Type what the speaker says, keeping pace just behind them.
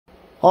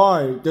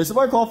Hi, did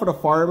somebody call for the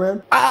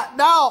fireman?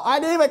 No, I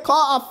didn't even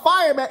call a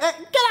fireman.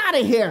 Get out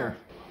of here.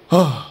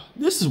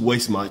 This is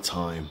wasting my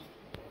time.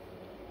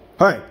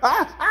 Hey.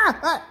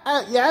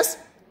 Yes?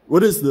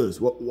 What is this?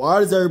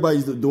 Why is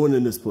everybody doing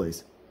in this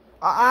place?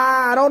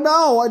 I don't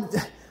know. I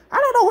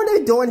don't know what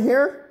they're doing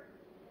here.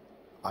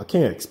 I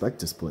can't expect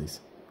this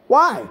place.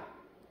 Why?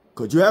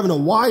 Because you're having a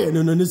riot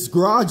in this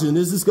garage and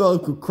there's this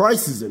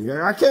crisis in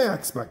here. I can't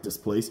expect this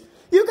place.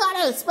 You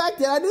gotta expect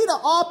it. I need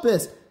an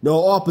office.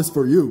 No office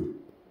for you.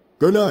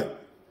 Good night.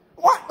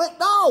 What? Wait.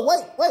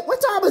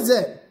 What time is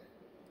it?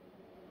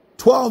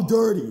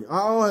 12:30.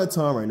 I don't have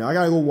time right now. I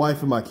gotta go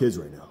wife and my kids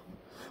right now.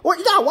 What,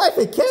 you got a wife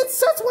and kids?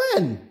 Since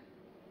when?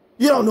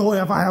 You don't know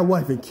if I have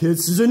wife and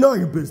kids. It's none of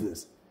your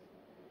business.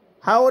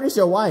 How old is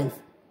your wife?